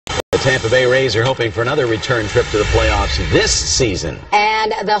The Tampa Bay Rays are hoping for another return trip to the playoffs this season.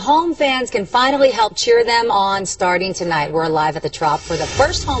 And the home fans can finally help cheer them on starting tonight. We're live at the Trop for the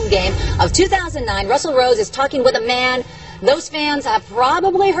first home game of 2009. Russell Rose is talking with a man those fans have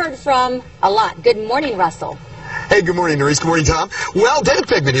probably heard from a lot. Good morning, Russell. Hey, good morning, Norris. Good morning, Tom. Well, David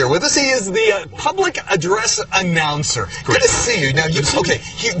Pygman here with us. He is the public address announcer. Good to see you. Now, you've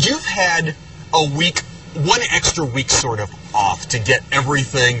had a week, one extra week sort of off to get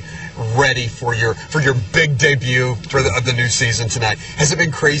everything ready for your big debut for the new season tonight. Has it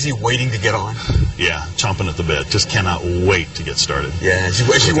been crazy waiting to get on? Yeah, chomping at the bit. Just cannot wait to get started. Yeah, as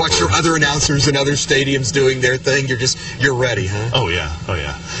you watch your other announcers in other stadiums doing their thing, you're ready, huh? Oh yeah.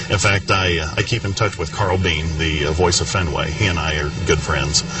 In fact, I keep in touch with Carl Bean, the voice of Fenway. He and I are good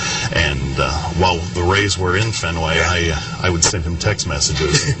friends, and while the Rays were in Fenway, I would send him text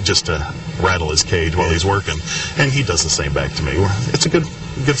messages just to rattle his cage while he's working, and he does the same back to me. It's a good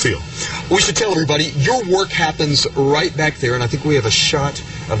feel. We should tell everybody, your work happens right back there, and I think we have a shot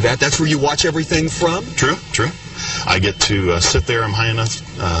of that. That's where you watch everything from? True. I get to sit there. I'm high enough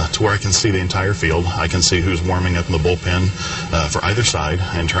to where I can see the entire field. I can see who's warming up in the bullpen for either side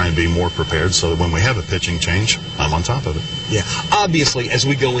and try and be more prepared so that when we have a pitching change, I'm on top of it. Yeah. Obviously, as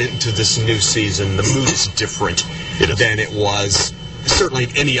we go into this new season, the mood is different than it was certainly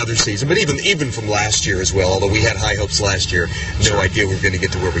any other season, but even from last year as well, although we had high hopes last year. No idea we were going to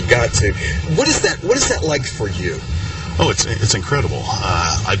get to where we got to. What is that like for you? Oh, it's incredible.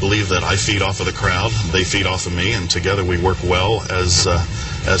 I believe that I feed off of the crowd, they feed off of me, and together we work well as a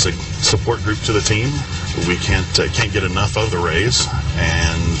support group to the team. We can't get enough of the Rays,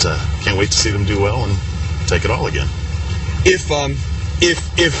 and can't wait to see them do well and take it all again. If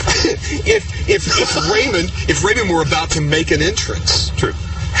Raymond were about to make an entrance, true,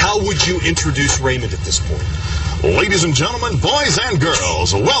 how would you introduce Raymond at this point? Ladies and gentlemen, boys and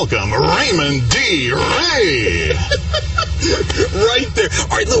girls, welcome Raymond D. Ray. Right there.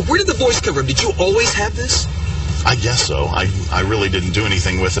 All right, look, where did the voice come from? Did you always have this? I guess so. I really didn't do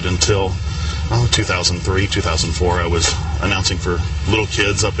anything with it until 2003, 2004. I was announcing for little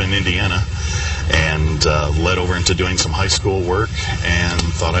kids up in Indiana, and led over into doing some high school work, and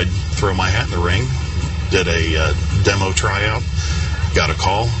thought I'd throw my hat in the ring. Did a demo tryout, got a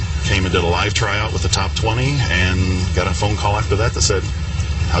call, came and did a live tryout with the top 20, and got a phone call after that that said,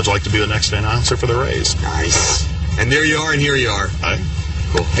 how'd you like to be the next announcer for the Rays? Nice. And there you are, and here you are. Hi.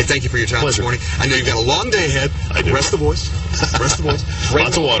 Cool. Hey, thank you for your time this morning. I know you've got a long day ahead. I do. Rest the voice.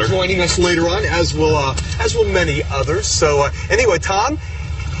 Lots of water. Joining us later on, as will many others. So anyway, Tom,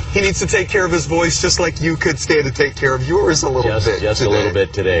 he needs to take care of his voice just like you could stand to take care of yours a little bit. Just today. A little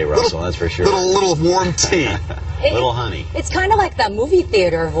bit today, Russell. That's for sure. Little warm tea. Little honey. It's kind of like the movie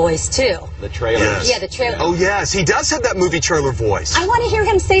theater voice, too. The trailer. Yes. Yeah, the trailer. Oh, yes. He does have that movie trailer voice. I want to hear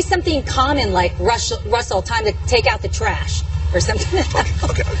him say something common like, Russell, time to take out the trash, or something.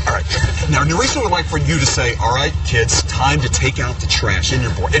 Okay, all right. Now, Nerissa would like for you to say, all right, kids, time to take out the trash in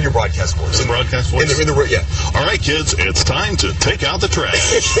your broadcast voice. The broadcast voice? Yeah. All right, kids, it's time to take out the trash.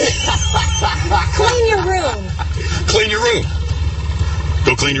 Clean your room. Clean your room.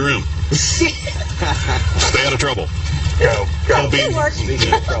 Go clean your room. Stay out of trouble. Go. Good work.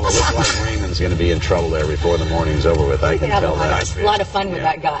 Speaking of trouble, looks like Raymond's going to be in trouble there before the morning's over with. I can tell that. A lot of fun with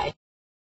that guy.